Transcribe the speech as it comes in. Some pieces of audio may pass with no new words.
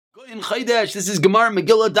In Chodesh, this is Gemara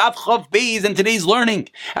Megillah Daf Chav Beis, and today's learning,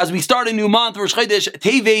 as we start a new month, Rosh Chodesh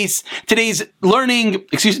Teves, today's learning,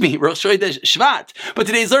 Rosh Chodesh Shvat, but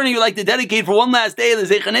today's learning we'd like to dedicate for one last day to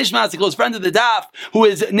Zeicha Nishmas, a close friend of the Daf, who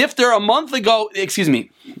is Nifter a month ago,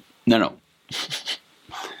 No.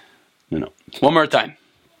 One more time.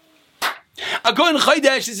 Agoin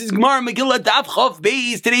Chodesh, this is Gemara Megillah Daf Chav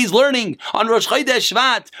Beis. Today's learning on Rosh Chodesh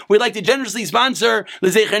Shvat. We'd like to generously sponsor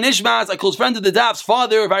L'Zeicher Nishmas, a close friend of the Daf's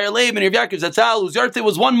father, Rav Leib and Rav Yaakov Zatzal, whose birthday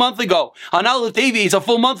was 1 month ago. On Aleph Teves, a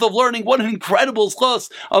full month of learning. What an incredible schos!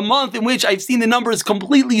 A month in which I've seen the numbers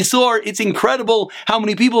completely soar. It's incredible how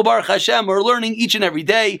many people, Baruch Hashem, are learning each and every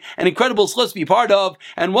day. An incredible schos to be part of.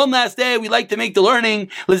 And one last day, we'd like to make the learning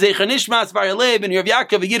L'Zeicher Nishmas, Rav Leib and Rav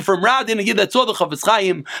Yaakov, a yid from Radin, a yid that saw the Chafetz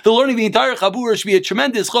Chaim. The learning the entire Chabur should be a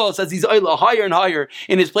tremendous chos as he's higher and higher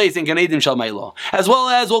in his place in Ganeidim Shalmailah. As well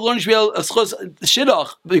as we'll learn should be a chos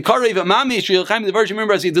shidduch the Karev Mamish Shil Chaim the version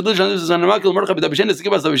remember as he did this is on Makil Mercha B'Dabshin the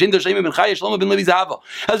Sikabas Dabshin Shleim Ben Chaya Shlomo Ben Levi Zahava.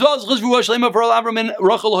 As well as chos Ruach Shleima for all Avram Ben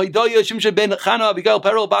Rachel Hoidoya Shimshon Ben Chana Abigail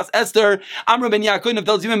Perel Bas Esther Amram Ben Yaakov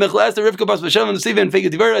Neftal Zimon Mechel Esther Rivka Bas Bashem and Sivan Fega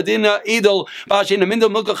Diver Adina Edel Bas Shena Mindel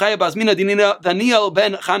Milka Chaya Bas Mina Dinina Daniel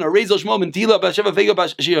Ben Chana Rezel Shmo Ben Tila Bas Sheva Fega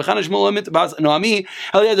Bas Shir Chana Shmo Lemit Bas Noami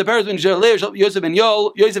Eliezer Peres Ben Shalei Yosef Ben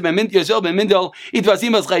Yol, Yosef ben Mindel,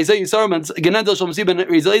 Itvasim as Chayzeh Yisar ben Genadel Shomsi ben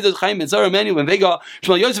Rizalid Chaim ben Zara Manu ben Vega,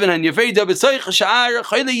 Shmuel Yosef and Yefreda B'Soich Sha'ar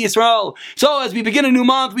Chayle Yisrael. So as we begin a new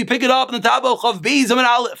month, we pick it up in the top of Chav Beis and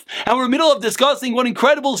Aleph, and we're in the middle of discussing what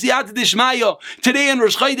incredible Siyata Dishmaya today in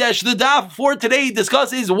Rosh Chodesh. The daf for today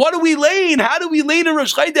discusses what do we lane? How do we lane in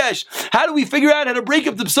Rosh Chodesh? How do we figure out how to break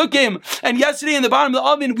up the psukim? And yesterday in the bottom of the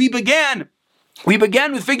oven we began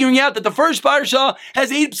with figuring out that the first parsha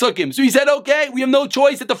has 8 psukim. So he said, okay, we have no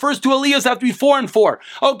choice that the first 2 aliyahs have to be 4 and 4.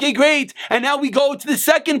 Okay, great. And now we go to the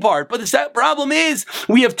second part. But the problem is,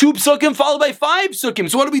 we have 2 psukim followed by 5 psukim.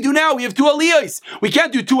 So what do we do now? We have 2 aliyahs. We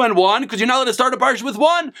can't do 2 and 1 because you're not allowed to start a parsha with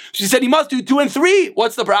 1. So he said he must do 2 and 3.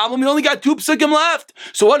 What's the problem? We only got 2 psukim left.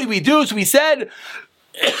 So what do we do? So we said...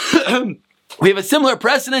 We have a similar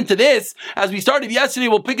precedent to this. As we started yesterday,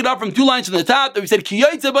 we'll pick it up from 2 lines from the top. That we said, Ki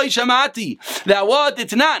yoytze by shamati. That what?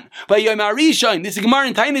 It's not. By Yom HaRishon. This is Gemara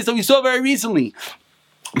in Tainis that we saw very recently.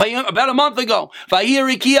 About a month ago, the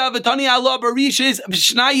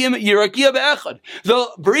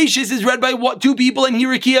Bereshis is read by 2 people and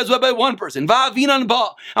Hirakia is read by 1 person.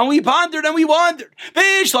 And we pondered and we wandered.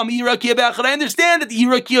 I understand that the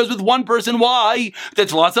Hirakia is with 1 person. Why?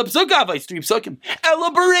 That's lots of psukavai, 3 psukim.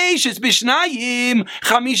 Ela Bereshis b'shnayim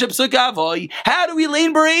chamisha psukavai. How do we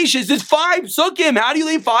lane Bereshis? There's 5 psukim. How do you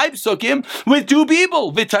lane 5 psukim with 2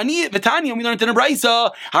 people? Vitania, we learned in a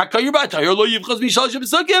brayso. Hakayir b'atayir lo yivchaz mishal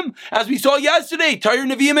psukim. As we saw yesterday, Tyre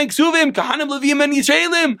Nevi'im and Ksuvim, Kahanim Levi'im and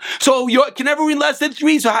Yisraelim. So you can never win less than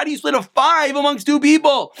 3. So how do you split a 5 amongst 2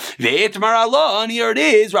 people? Ve'etmar Allah, and here it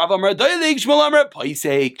is. Rav Amar Doilik, Shmuel Amar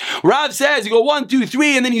Paisek. Rav says you go 1, 2,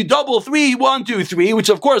 3, and then you double 3, 1, 2, 3, which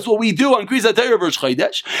of course what we do on Kriyas HaTorah Rosh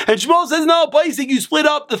Chodesh. And Shmuel says no, Paisek, you split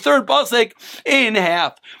up the 3rd pasuk in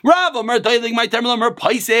half. Rav Amar Doilik, my Termel Amar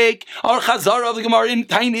Paisek, our Chazar of the Gemara in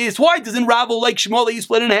Tainis. Why doesn't Rav like Shmuel that you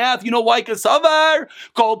split in half? You know why? Kasavar.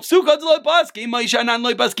 If Moshe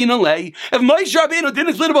Rabbeinu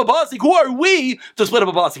didn't split up a pasuk, who are we to split up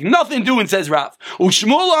a pasuk? Nothing doing, says Rav.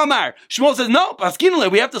 Shmuel Amar. Shmuel says no,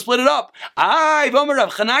 paskin we have to split it up. Rav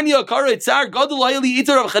Chananya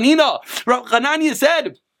Rav Chananya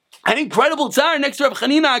said, an incredible tsar next to Rav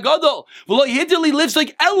Chanina Agadol. He literally lives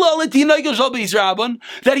like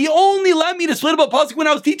that he only let me to split up a pasuk when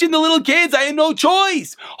I was teaching the little kids. I had no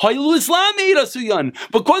choice.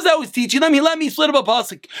 Because I was teaching them, he let me split up a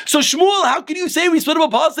pasuk. So Shmuel, how could you say we split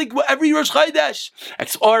up a pasuk every Rosh Chodesh?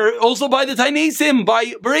 Or also by the Tainesim,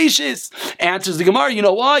 by Bereshis? Answers the Gemara, you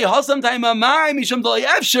know why? The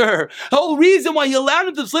whole reason why he allowed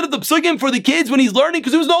him to split up the psukim for the kids when he's learning,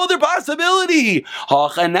 because there was no other possibility.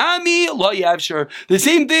 The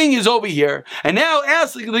same thing is over here. And now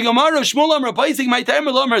ask the Gemara, Shmuel Amar Paisik, my time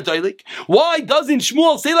Amar Tailik. Why doesn't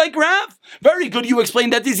Shmuel say like Rav? Very good, you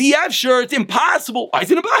explained that. Is he sure? It's impossible. Why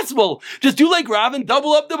is it impossible? Just do like Rav and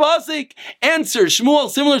double up the pasuk. Answer, Shmuel,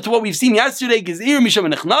 similar to what we've seen yesterday. If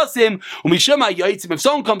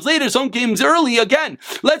someone comes later, someone comes early again.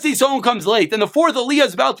 Let's say someone comes late, and the 4th aliyah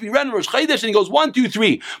is about to be read in Rosh Chodesh, and he goes 1, 2,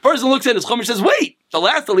 3. Person looks at his chumash and says, wait, the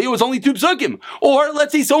last aliyah was only 2 psukim. Or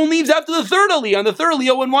let's say someone leaves after the 3rd aliyah, and the 3rd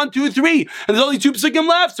aliyah went 1, 2, 3, and there's only 2 psukim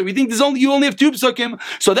left. So we think you only have 2 psukim.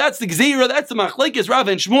 So that's the gzeira, that's the machlekes Rav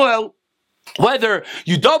and Shmuel. Whether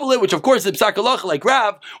you double it, which of course is psak halacha like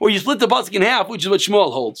Rav, or you split the pasuk in half, which is what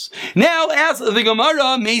Shmuel holds. Now ask the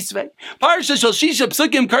Gemara Meisvei. Parsha shel shisha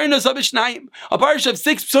psukim karnos abishnayim. A parsha of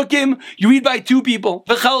 6 psukim you read by 2 people.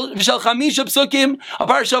 V'shel chamisha psukim, a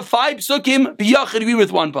parsha of 5 psukim b'yachid you read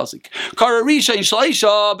with 1 pasuk. Kararisha in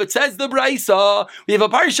shleisha, but says the Braisa, we have a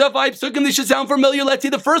parsha of 5 psukim. This should sound familiar. Let's see.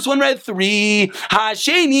 The first one read 3.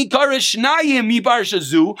 Hasheni karashnayim mi parsha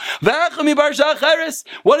zu v'acham mi parsha acheres.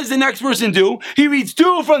 What does the next person do? He reads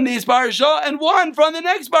 2 from this parsha and 1 from the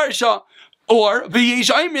next parsha. Or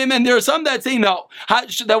and there are some that say no.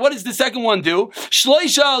 That what does the second one do?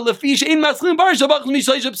 Shloisha lefish ein maschlim parsha b'chol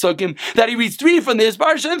mishloisha psukim. That he reads 3 from this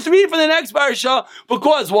parsha and 3 from the next parsha.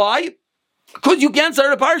 Because why? Because you can't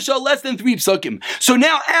start a parsha less than 3 psukim. So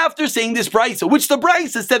now, after saying this brisa, which the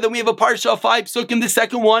brisa said that we have a parsha of 5 psukim, the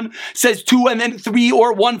second one says 2 and then 3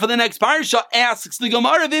 or 1 for the next parsha, asks the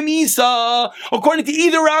Gemara v'misa, according to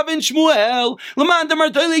either Rav and Shmuel,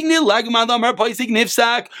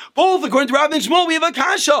 both according to Rav and Shmuel, we have a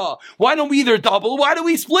kasha. Why don't we either double? Why do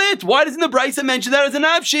we split? Why doesn't the brisa mention that as an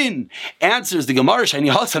option? Answers the Gemara, it's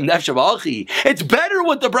better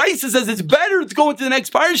what the brisa says. It's better to go into the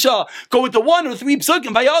next parsha. Go into 1 or 3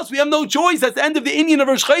 psukim. By us, we have no choice. That's the end of the Inyan of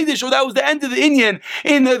Rosh Chodesh, or that was the end of the Inyan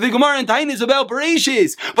in the Gemara and Tainis about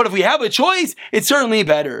Bereshis. But if we have a choice, it's certainly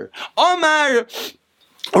better. Omar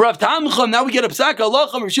Rav Tamcham, now we get a psak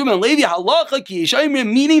halacha Rav Shimon Levi halacha ki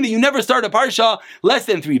yishayimrim, meaning that you never start a parsha less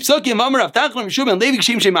than 3 psukim. Amar Rav Tamcham Rav Shimon Levi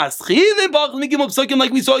k'shem shemaschilin b'achos mikim psukim,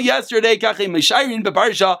 like we saw yesterday. Kachem mishayrin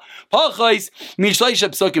beparsha pachos mishleisha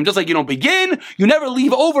psukim. Just like you don't begin, you never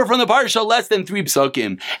leave over from the parsha less than 3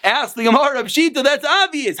 psukim. Ask the Gemara of Shita, that's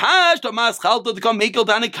obvious. Hash tamaschalto to come mekel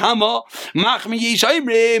tanakama machmi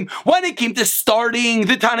yishayimrim. When it came to starting,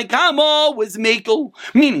 the tanakama was mekel,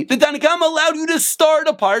 meaning the tanakama allowed you to start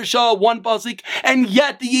a parsha, 1 pasuk, and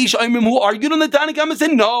yet the Yishayimrim who argued on the Tanakhama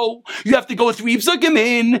said no, you have to go 3 psukim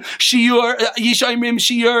in shiur Yishayimrim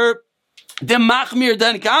shiur the machmir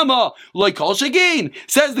Tanakhama like kol shekain.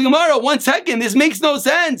 Says the Gemara, 1 second, this makes no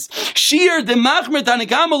sense. Shiur the machmir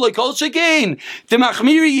Tanakhama like kol shekain. The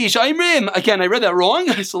machmir Yishayimrim. Again, I read that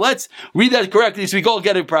wrong, so let's read that correctly so we all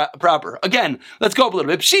get it proper. Again, let's go up a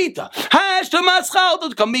little bit. Pshita.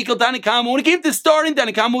 When it came to starting,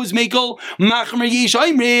 Tanakhama was mekel. Machmir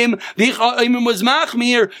Yishayimrim. The Yishayimrim was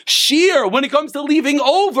machmir. Shiur, when it comes to leaving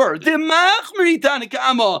over, the machmir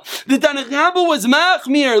Tanakhama. The Tanakhama was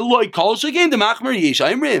machmir like kol shekain. Again, the machmer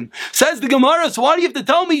Yishayimrim. Says the Gemara, so why do you have to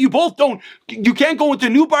tell me you can't go into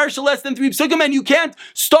new parsha less than 3 psukim, and you can't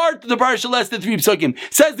start the parsha less than 3 psukim?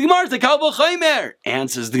 Says the Gemara, it's a kalva chaymer.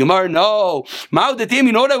 Answers the Gemara, no.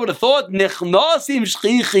 You know what I would have thought? It's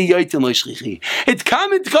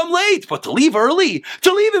common to come late, but to leave early,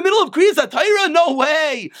 to leave in the middle of Kriyas HaTorah, no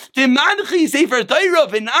way. The manchi sefer Torah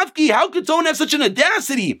v'nafki, how could someone have such an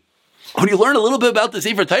audacity? When you learn a little bit about the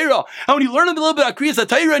Sefer Torah, and when you learn a little bit about Kriyas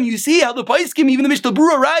HaTorah, and you see how the Paiskim, even the Mishnah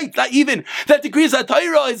Berurah writes, not even that the Kriyas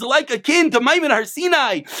HaTorah is like akin to Maimon Har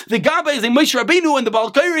Sinai. The Gabba is a Moshe Rabbeinu, and the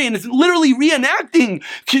Balkari, and it's literally reenacting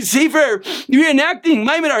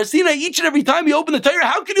Maimon Har Sinai each and every time you open the Torah.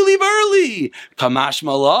 How can you leave early? Kamash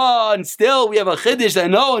Malah, and still we have a Chiddush that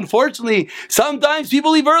no, unfortunately, sometimes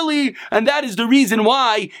people leave early, and that is the reason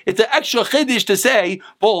why it's an extra Chiddush to say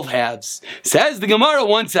both halves. Says the Gemara,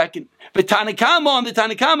 1 second. But Tanakama, on the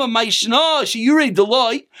Tanakama, Maishna, Shiure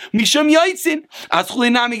Deloy, Misham Yaitzin,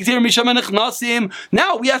 Aschulinam Exir Misham Anachnasim.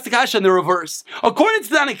 Now we ask the Kasha in the reverse. According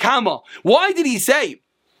to Tanakama, why did he say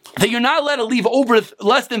that you're not allowed to leave over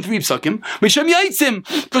less than 3 psukim? Misham Yaitzim,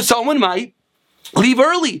 because someone might leave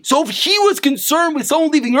early. So if he was concerned with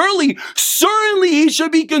someone leaving early, certainly he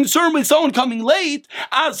should be concerned with someone coming late.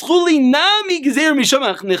 Says the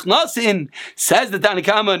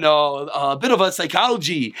Tanakama, no, a bit of a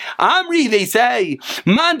psychology. Amri, they say,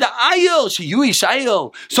 Manda ayil, sheyui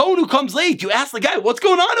shayil. Someone who comes late, you ask the guy, what's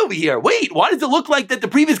going on over here? Wait, why does it look like that the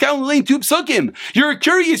previous guy only late 2 psukim? You're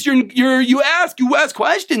curious, you ask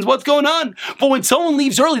questions, what's going on? But when someone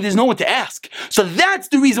leaves early, there's no one to ask. So that's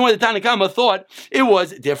the reason why the Tanakama thought it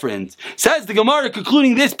was different. Says the Gemara,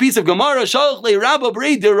 concluding this piece of Gemara, Shalach le Rabba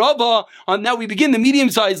Brei de Rabba. On now we begin the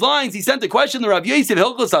medium-sized lines. He sent a question to Rav Yosef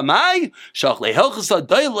Hilchos Amai. Shalach le Hilchos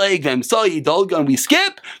Adaileg V'Emsai Dalgan. We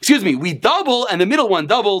skip. We double, and the middle one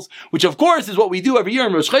doubles, which of course is what we do every year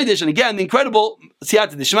in Rosh Chodesh. And again, the incredible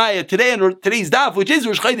Siyata D'Shmaya today and today's daf, which is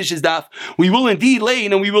Rosh Chodesh's daf, we will indeed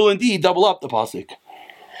lane and we will indeed double up the pasuk.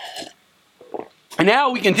 And now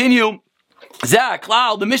we continue. Zak,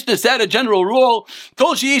 the Mishnah said a general rule,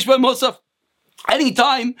 Kol sheyesh ba Musaf.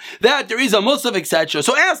 anytime that there is a musaf, etc.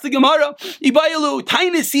 So ask the Gemara, Ibayalu,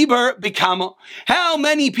 Tainis Sibur Bikama. How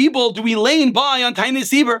many people do we lane by on Tainis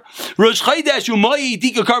Sibur? Rosh Chodesh Umayi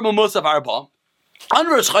Dika Karma Musaf Arba. On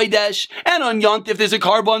Rosh Chodesh and on Yont, if there's a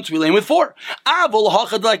carbon, so we lane with 4. Avol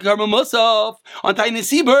hachad like karma musaf. On Tainis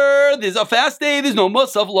Sibur, there's a fast day, there's no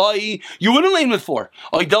musaf loi. You wouldn't lane with 4.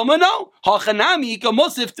 Oidama no. Hachanami ka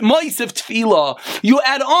musaf moisif tefila. You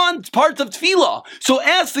add on parts of tefila. So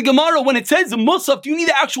ask the Gemara, when it says musaf, do you need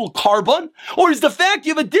the actual carbon? Or is the fact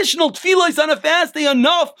you have additional tefillos on a fast day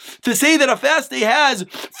enough to say that a fast day has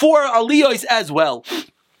 4 aliyos as well?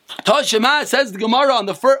 Tashema says the Gemara on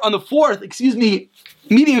the fourth,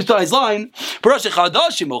 medium-sized line.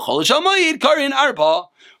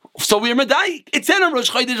 So we're Medayik. It said on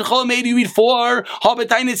Rosh Chodesh Chol you read 4,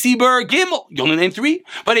 Habetainis Sibur Gimel. You only name 3.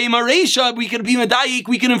 But a Maresha, we can be Medayik,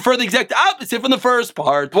 we can infer the exact opposite from the first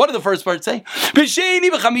part. What did the first part say? B'Sheni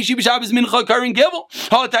b'Chamishi b'Shabbos Mincha Karin Gimel.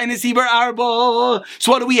 Habetainis Sibur Arba.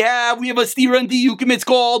 So what do we have? We have a stira and diukim. It's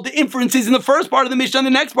called the inferences in the first part of the Mishnah and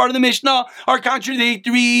the next part of the Mishnah are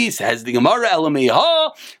contradictory. Says the Gemara,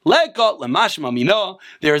 Elameha, Leka, Lemashma Mina.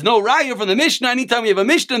 There is no raya from the Mishnah. Anytime you have a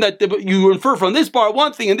Mishnah that you infer from this part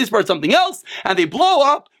one thing and this part something else, and they blow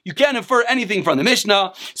up, you can't infer anything from the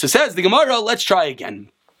Mishnah. So says the Gemara, let's try again.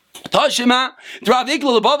 Tashima, Rav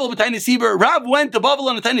Ikla the Bavel b'Tainis Sibur. Rav went to Bavel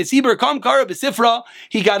on the Tainis Sibur. Kam Kara b'Sifra.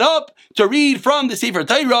 He got up to read from the Sefer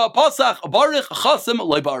Torah. Pasach Baruch Chasam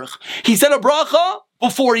Loy Baruch. He said a bracha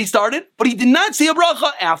before he started, but he did not say a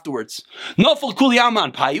bracha afterwards. Nafal Kuli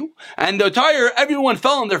Aman Payu, and the entire everyone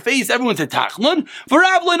fell on their face. Everyone said Tachlon. For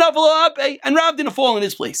Rav lo nafal ape, and Rav didn't fall in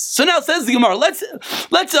his place. So now says the Gemara. Let's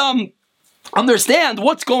understand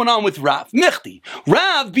what's going on with Rav. Mechti.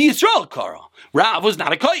 Rav be Yisrael Kara. Rav was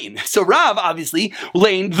not a kohen. So Rav obviously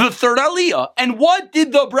laned the third aliyah. And what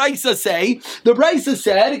did the Brisa say? The Brisa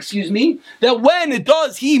said, that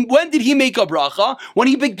when did he make a bracha? When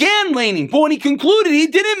he began laning. But when he concluded, he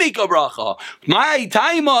didn't make a bracha. My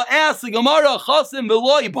taima asked the Gemara, Chasim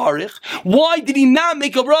v'loi barich. Why did he not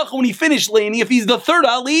make a bracha when he finished laning? If he's the third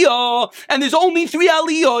aliyah, and there's only 3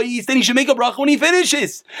 aliyahs, then he should make a bracha when he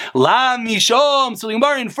finishes. La mishom. So the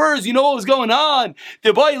Gemara infers, you know what was going on?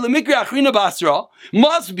 The boy lemikra achrina basra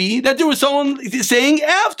must be that there was someone saying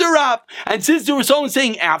after Rav. And since there was someone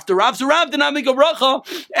saying after Rav, so Rav did not make a bracha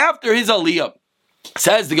after his aliyah.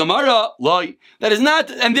 Says the Gemara, loy, that is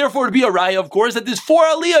not, and therefore to be a raya, of course, that there's 4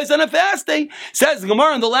 aliyahs on a fast day. Says the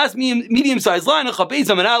Gemara in the last medium-sized line,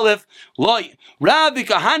 Chapezam and Aleph, loy, Rav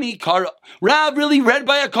Kahani Kara. Rav really read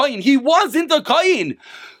by a kohen. He wasn't a kohen.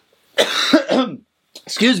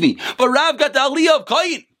 Excuse me. But Rav got the aliyah of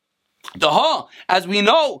kohen. As we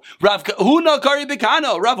know, Rav Huna Kari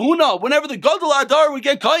Bikana, Rav Huna, whenever the Gadol Adar would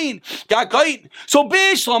get Kain, got Kain. So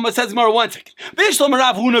Bishlama says more 1 second. Bishlama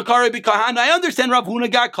Rav Huna Kari Bikana. I understand Rav Huna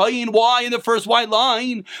got Kain. Why in the first wide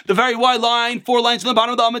line, the very wide line, 4 lines from the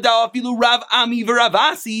bottom of the Amadaw, Filu Rav Ami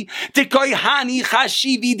V'Ravasi, Dekoyhani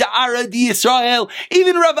Chashivi Da'ara Di Israel.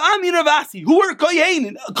 Even Rav Ami and Ravasi, who were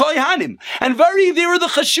Koyhanim, and they were the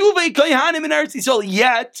Chashuvei Koyhanim in Eretz Yisrael.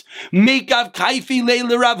 Yet, Mekav Kaifi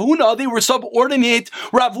Leila Rav Huna. They were subordinate.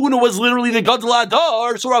 Rav Huna was literally the Gadol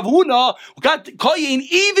Adar, so Rav Huna got Koyin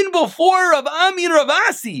even before Rav Ami and Rav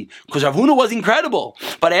Asi, because Rav Huna was incredible.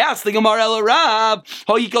 But I asked the Gemara El Rav,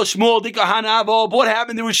 Shmuel Dikahanavo, what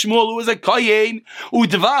happened there with Shmuel who was a Koyin?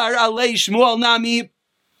 Udvar Alei Shmuel Nami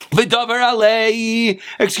V'Davar Alei.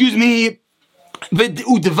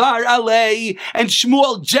 Udvar Alei, and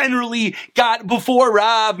Shmuel generally got before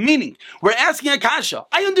Rav, meaning we're asking Akasha.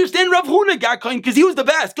 I understand Rav Huna got Kohen because he was the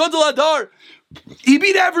best. Gadol Adar, he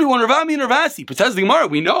beat everyone. Rav Ami and Rav Asi. But says the Gemara,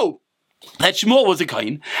 we know that Shmuel was a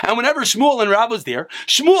Kohen, and whenever Shmuel and Rav was there,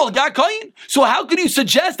 Shmuel got Kohen. So how could you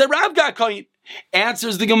suggest that Rav got Kohen?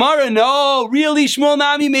 Answers the Gemara, no, really Shmuel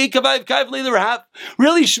Nami made Kavav Kavle Rav.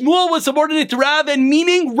 Really Shmuel was subordinate to Rav, and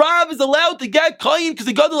meaning Rav is allowed to get Kain because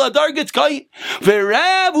the Gadol Adar gets Kain.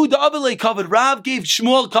 Rav who the covered, Rav gave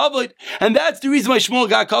Shmuel covered, and that's the reason why Shmuel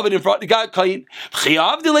got covered in front, got Kain. But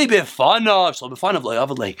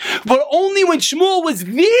only when Shmuel was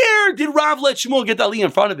there did Rav let Shmuel get Ali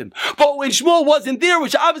in front of him. But when Shmuel wasn't there,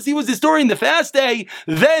 which obviously was the story in the fast day,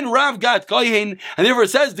 then Rav got Kain, and therefore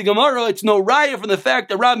says the Gemara, it's no raya from the fact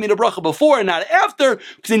that Rav made a bracha before and not after,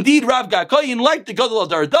 because indeed Rav got Koyin like the Gadol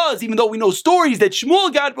Adar does, even though we know stories that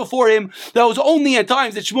Shmuel got before him, that was only at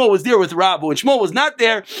times that Shmuel was there with Rav. But when Shmuel was not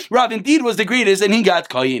there, Rav indeed was the greatest and he got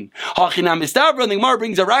Koyin. Hachinam Mistabra, and the Gemara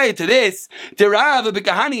brings a raya to this, the Rav of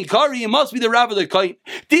Bekahani Kari, it must be the Rav of the Koyin.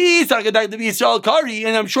 These are the Yisrael Kari,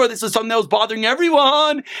 and I'm sure this is something that was bothering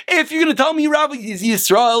everyone. If you're going to tell me Rav is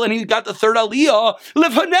Yisrael and he got the third aliyah,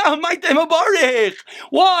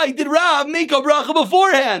 why did Rav make make a bracha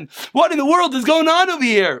beforehand. What in the world is going on over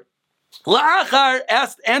here? La'achar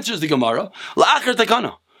answers the Gemara. La'achar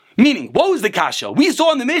takana. Meaning, what was the kasha? We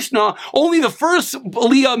saw in the Mishnah, only the first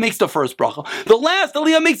aliyah makes the first bracha. The last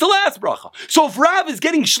aliyah makes the last bracha. So if Rav is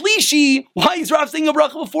getting shlishi, why is Rav saying a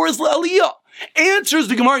bracha before his aliyah? Answers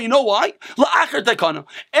the Gemara, you know why? La'achar takana.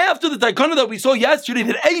 After the takana that we saw yesterday,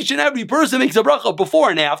 that each and every person makes a bracha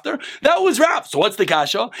before and after, that was Rav. So what's the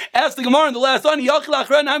kasha? Ask the Gemara in the last one,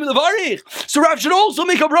 so Rav should also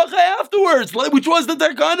make a bracha afterwards, which was the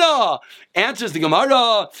takana. Answers the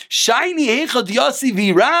Gemara, Shiny Hechad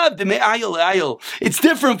Yasi Rav de Me'ayel Ayel. It's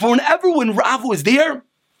different for when Rav was there.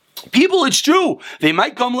 People, it's true, they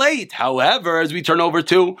might come late. However, as we turn over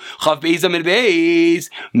to Chav Beis Amid Beis,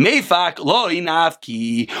 Meifak Loi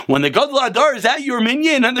Nafki, when the Gadol Adar is at your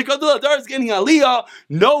minyan and the Gadol Adar is getting aliyah,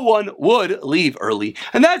 no one would leave early.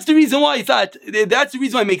 And that's the reason why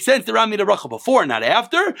it makes sense that Rav made a bracha before, not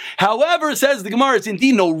after. However, says the Gemara, it's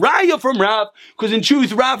indeed no raya from Rav, because in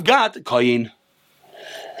truth, Rav got Kayin.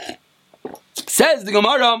 Says the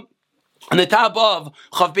Gemara, on the top of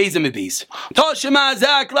Chav Beis Amid Beis. Toshema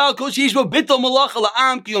Zaklal Koshish Bittul Malacha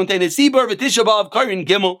La'am Ki on Tenesiber V'Tisha B'Av Karin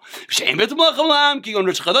Gimel Shein Bittul Malacha La'am Ki on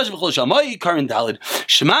Rosh Chadash V'Chol Shammai Karin Dalid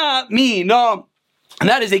Shema Mi No. And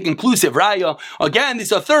that is a conclusive raya. Again, this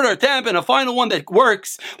is a third attempt and a final one that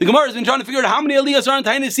works. The Gemara has been trying to figure out how many aliyahs are on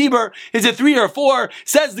Tainis Sibur. Is it 3 or 4?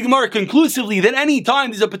 Says the Gemara conclusively that any time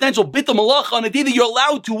there's a potential bittul malacha on a day that you're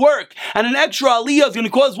allowed to work, and an extra aliyah is going to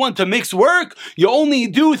cause one to mix work, you only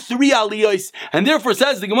do 3 aliyahs. And therefore,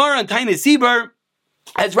 says the Gemara on Tainis Sibur,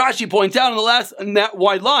 as Rashi points out in that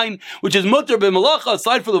wide line, which is mutter b'malacha,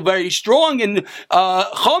 aside from the very strong and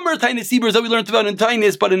chomer tainis sibers that we learned about in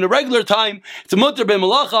tainis, but in the regular time, it's a mutter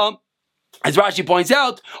b'malacha. As Rashi points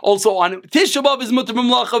out, also on Tisha B'Av is mutter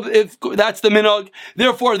b'malacha, if that's the minog.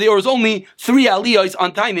 Therefore, there was only 3 aliyahs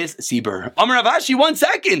on Tainis Sibur. Amar Rav Ashi, 1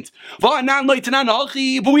 second. But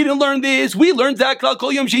we didn't learn this. We learned that Klal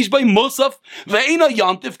Kol Yom Sheish by Musaf ve'ena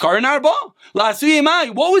Yantif Karan Arba. La'asui Emai.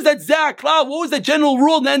 What was that Zaklal? What was that general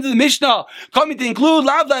rule at the end of the Mishnah? Coming to include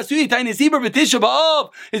Lav La'asui Tainis Sibur v'Tisha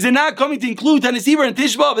B'Av. Is it not coming to include Tainis Sibur and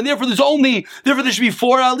Tisha B'Av? And therefore, there should be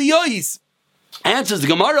 4 aliyahs. Answers the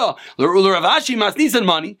Gemara, Rav Ashi must need some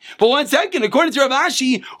money. But 1 second, according to Rav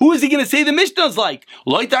Ashi, who is he going to say the Mishnah is like?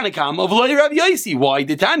 Loi Tanakam of Loi Rav Yosi. Why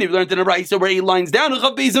did Tani learned in a Raisa where 8 lines down? What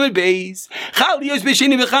happens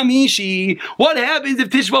if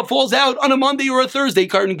Tishba falls out on a Monday or a Thursday?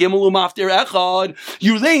 Karn Gimel After Echad.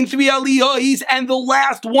 You laying 3 aliyahs, and the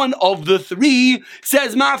last one of the 3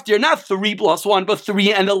 says Maftir. Not 3 plus 1, but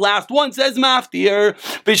 3, and the last one says Maftir.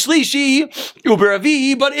 Bishlishi,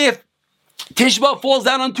 Uberavi, but if Tishba falls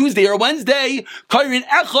down on Tuesday or Wednesday, Kairin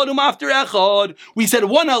Echad after Echad, we said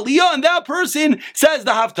 1 aliyah, and that person says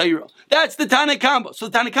the Haftarah. That's the Tanakamba. So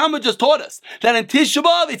the Tanakamba just taught us that in Tisha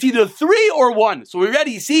B'Av it's either 3 or 1. So we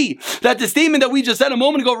already see that the statement that we just said a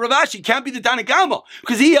moment ago, Rav Ashi, can't be the Tanakamba,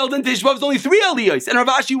 because he held in Tisha B'Av is only 3 aliyahs, and Rav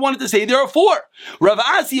Ashi wanted to say there are 4. Rav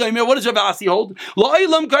Ashi, what does Rav Ashi hold?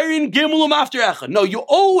 La'ilam Kairin Gimulum after Echad. No, you're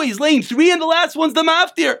always laying 3, and the last one's the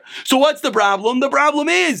Maftir. So what's the problem? The problem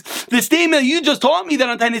is the statement you just taught me that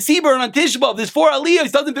on Tainis Sibur and on Tisha B'Av there's 4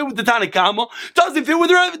 aliyahs, doesn't fit with the Tanakama, doesn't fit with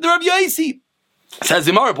the Rav Yosi. Says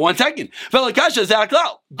the Gemara, 1 second. Velakasha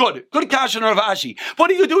Zaklal. Good kasha on Rav Ashi. What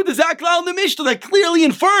do you do with the Zaklal in the Mishnah that clearly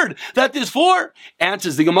inferred that there's 4?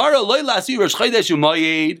 Answers the Gemara, Loi Lasi Rosh Chodesh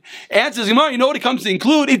Umayed. Answers the Gemara, you know what it comes to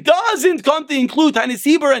include? It doesn't come to include Tainis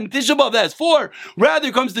Sibur and Tisha B'Av, that's 4. Rather,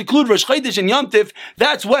 it comes to include Rosh Chodesh and Yom Tif.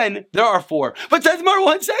 That's when there are 4. But says the Gemara,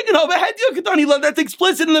 1 second. That's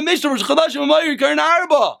explicit in the Mishnah. Rosh Chodesh Umayed Karan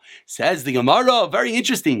Arba. Says the Gemara, very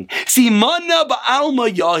interesting. Simana Ba'alma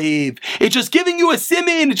Yahiv. It's just giving you a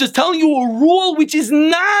siman, it's just telling you a rule which is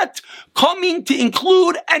not coming to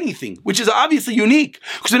include anything, which is obviously unique.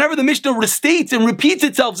 Because whenever the Mishnah restates and repeats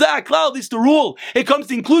itself, Zaklal, this is the rule. It comes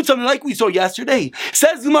to include something like we saw yesterday.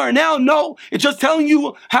 Says Gemara now, no, it's just telling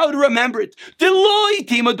you how to remember it.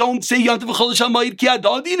 Don't say Yantav and Chol Shamayid ki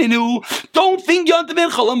adadininu. Don't think Yantav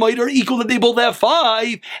and Cholamayid are equal, that they both have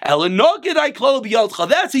 5.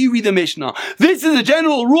 That's how you read the Mishnah. This is a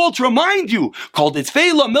general rule to remind you, called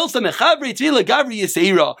Itzfeila Milsa Mechavre Tzvila Gavri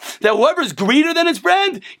Yisera, that whoever is greater than his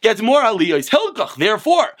friend gets more aliyahs. Hilkach,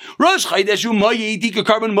 therefore, Rosh Chodesh Umayid Dika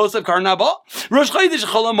Carbon Mosav Karnaba, Rosh Chodesh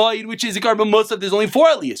Cholamayid, which is a carbon Mosav, there's only 4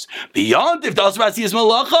 aliyahs. Beyond if Dasrasi is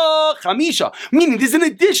Malacha Chamisha, meaning there's an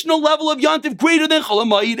additional level of Yantiv greater than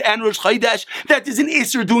Cholamayid and Rosh Chodesh that is an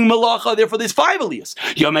Isser doing Malacha, therefore there's 5 aliyahs.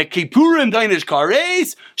 Yom Kippurim Dainish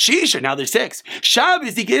Kares Shisha, now there's 6.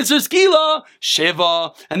 Shabbos Dika Isser Skila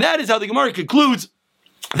Sheva, and that is how the Gemara concludes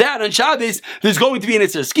that on Shabbos there's going to be an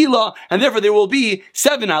Isser Skila, and therefore there will be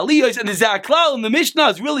 7 Aliyos, and the Zaklal in the Mishnah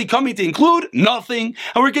is really coming to include nothing.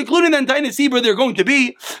 And we're concluding that in Tainis Sibur there are going to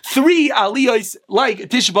be 3 Aliyos like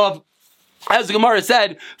Tisha B'Av. As the Gemara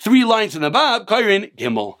said, 3 lines from the Bab, Kairin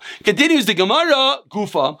Gimel. Continues the Gemara,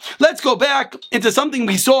 Gufa. Let's go back into something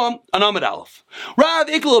we saw on Amud Aleph. Rav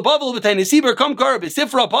Ikla Bavel B'Tainis Sibur Kam Kar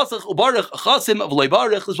B'Sifra Pasach Ubarach Chasim of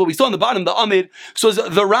Leibarach. This is what we saw on the bottom of the Amid. So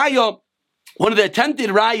the Raya, one of the attempted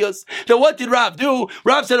rayos, that what did Rav do?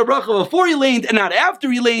 Rav said a bracha before he leaned and not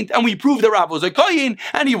after he leaned, and we proved that Rav was a kohen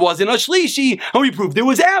and he wasn't a shlishi, and we proved it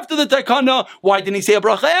was after the takana. Why didn't he say a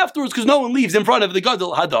bracha afterwards? Because no one leaves in front of the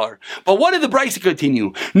gadol hadar. But what did the brayse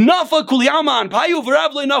continue? Nafa kuliyama anpayu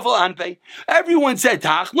v'Rav le nafal anpei. Everyone said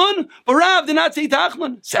tachlon, but Rav did not say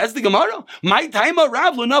tachlon. Says the Gemara, my taima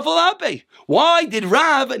Rav le nafal anpei. Why did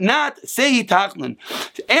Rav not say tachlon?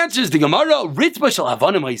 Answers the Gemara, ritzba shel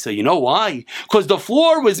havanim ha'isa. You know why? Because the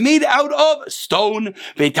floor was made out of stone.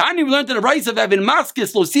 Beitani, we learned in the Brayse of Evin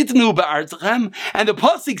Maskis lo sitnu ba'artzachem, and the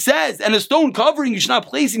pasuk says, and a stone covering you should not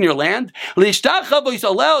place in your land. L'ishtacha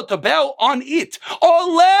v'yisalew, to bow on it. On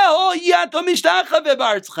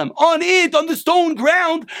it, on the stone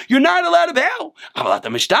ground, you're not allowed to bow. But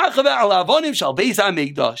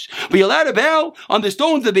you're allowed to bow on the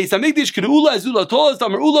stones of Beis Hamikdash.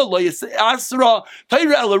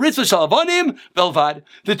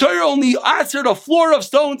 The Torah only answered a floor of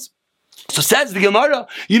stones. So says the Gemara,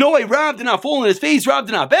 you know why Rav did not fall on his face, Rav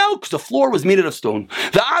did not bow? Because the floor was made out of stone.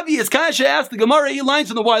 The obvious kasha asked the Gemara 8 lines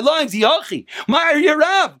from the white lines, Yachi, Ma'ar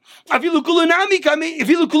Rav, if you look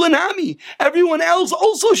kulanami, everyone else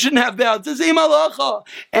also shouldn't have bowed. The same halacha.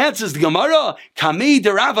 Answers the Gemara, Kamei de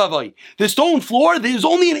Ravavai. The stone floor, there's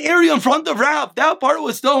only an area in front of Rav. That part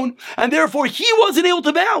was stone, and therefore he wasn't able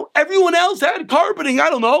to bow. Everyone else had carpeting,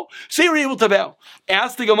 I don't know, so they were able to bow.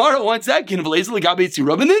 Ask the Gemara 1 second,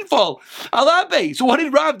 and then fall. Alabe. So what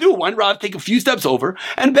did Rav do? Why did Rav take a few steps over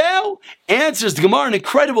and bow? Answers the Gemara, an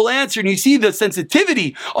incredible answer, and you see the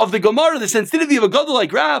sensitivity of the Gemara, the sensitivity of a gadol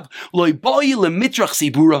like Rav. He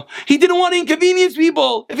didn't want to inconvenience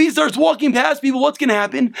people. If he starts walking past people, what's going to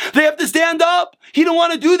happen? They have to stand up. He didn't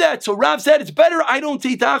want to do that. So Rav said, it's better I don't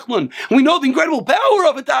say tachlon. We know the incredible power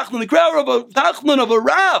of a tachlon, the power of a tachlon of a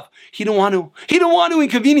Rav. He didn't want to. He didn't want to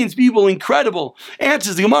inconvenience people. Incredible.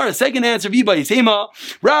 Answers the Gemara. Second answer,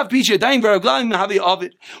 Rav Pisha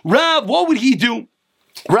Rav, what would he do?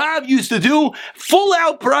 Rav used to do full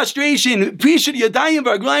out prostration. Pishat Yadayim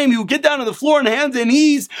Varglayim. He would get down on the floor on hands and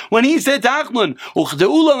knees when he said Tachman.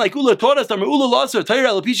 Like Ula taught us, that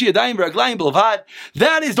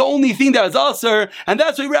is the only thing that was Aser, and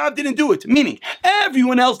that's why Rav didn't do it. Meaning,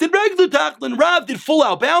 everyone else did regular Tachman. Rav did full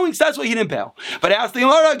out bowing, so that's why he didn't bow. But ask the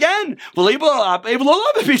Gemara again.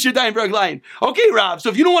 Okay, Rav, so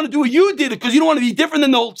if you don't want to do what you did because you don't want to be different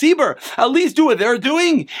than the whole Tzibur, at least do what they're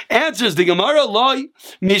doing. Answers the Gemara, Loi.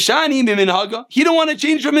 Mishani miminhaga. He didn't want to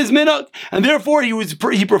change from his minhag, and therefore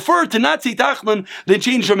he preferred to not say tachlan than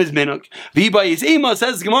change from his minhag. V'ba Yisema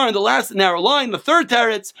says Gemara in the last narrow line, the third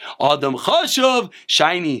teretz, Adam Chashav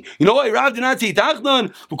shiny. You know why Rav did not say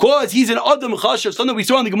tachlan? Because he's an Adam Chashav, something we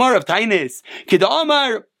saw in the Gemara of Tainis.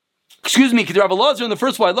 Kidamar. Excuse me, Rav Elazar in the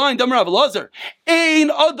first white line, Damar Rav Elazar. Ein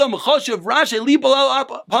Adam Chashav Rashi Libalal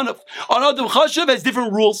Panav. On Adam Chashav has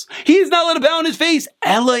different rules. He is not allowed to bow on his face.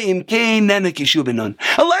 Unless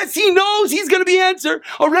he knows he's going to be answered.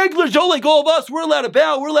 A regular Joe like all of us, we're allowed to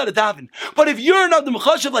bow, we're allowed to daven. But if you're an Adam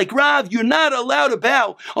Chashav like Rav, you're not allowed to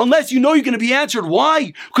bow unless you know you're going to be answered.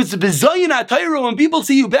 Why? Because the Bezayin HaTorah, when people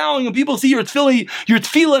see you bowing and people see your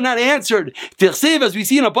tefillah not answered. Tersev, as we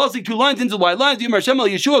see in a pasuk 2 lines into the white lines,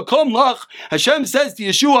 Yeshua come. Hashem says to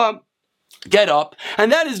Yeshua, get up,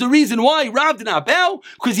 and that is the reason why Rav did not bow,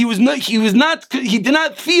 because he did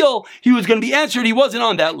not feel he was going to be answered. He wasn't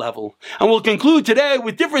on that level. And we'll conclude today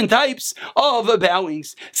with different types of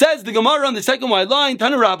bowings. Says the Gemara on the second white line,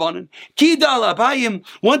 Tana Rabbanan, Kida al apayim.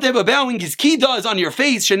 One type of bowing is Kida is on your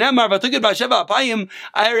face. Shenemar v'tukid Basheva apayim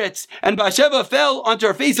aretz, and Basheva fell onto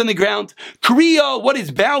her face on the ground. Kriya, what is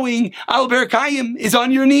bowing? Al berkayim is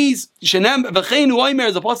on your knees. Shenem v'cheinu oimer,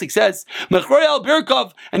 as the pasuk says, Mechroy al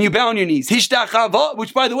berkav, and you bow on your knees. Hishtachava,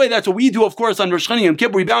 which by the way, that's what we do, of course, on Rosh Hashanah Yom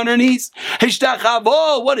Kippur, we bow on our knees.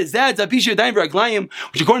 Hishtachava, what is that? Zapisha Yadayim V'Raglayim,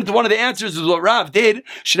 which according to one of the answers is what Rav did.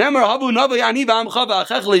 Shnemar Havu Nava Yani V'Amcha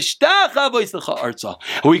V'Achech L'Hishtachava Yislecha Arza.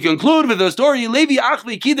 We conclude with the story, Levi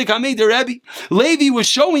Achli Kida Kamei De Rebbe. Levi was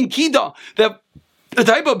showing Kida, the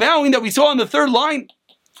type of bowing that we saw on the third line.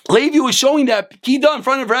 Levi was showing that Kida in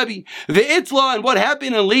front of Rabbi. Ve'itla, and what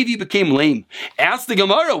happened, and Levi became lame. Asked the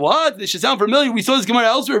Gemara, what? This should sound familiar. We saw this Gemara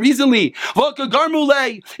elsewhere recently.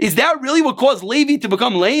 Is that really what caused Levi to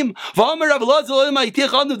become lame?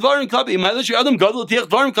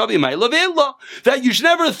 That you should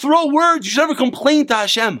never throw words, you should never complain to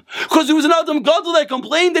Hashem. Because it was an Adam Gadol that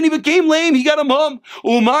complained and he became lame, he got a mum.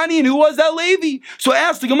 Umani, and who was that Levi? So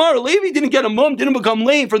asked the Gemara, Levi didn't get a mum, didn't become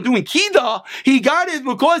lame from doing Kida. He got it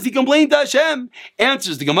because he complained to Hashem.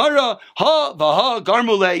 Answers the Gemara, ha vaha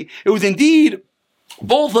garmulei. It was indeed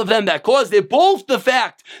both of them that caused it. Both the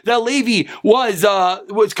fact that Levi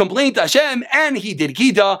was complaining to Hashem and he did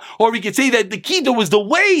Kida, or we could say that the Kida was the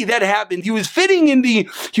way that happened. He was fitting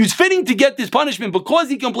to get this punishment because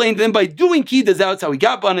he complained. Then by doing Kida, that's how he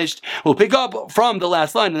got punished. We'll pick up from the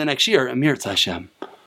last line in the next year. Amir Hashem.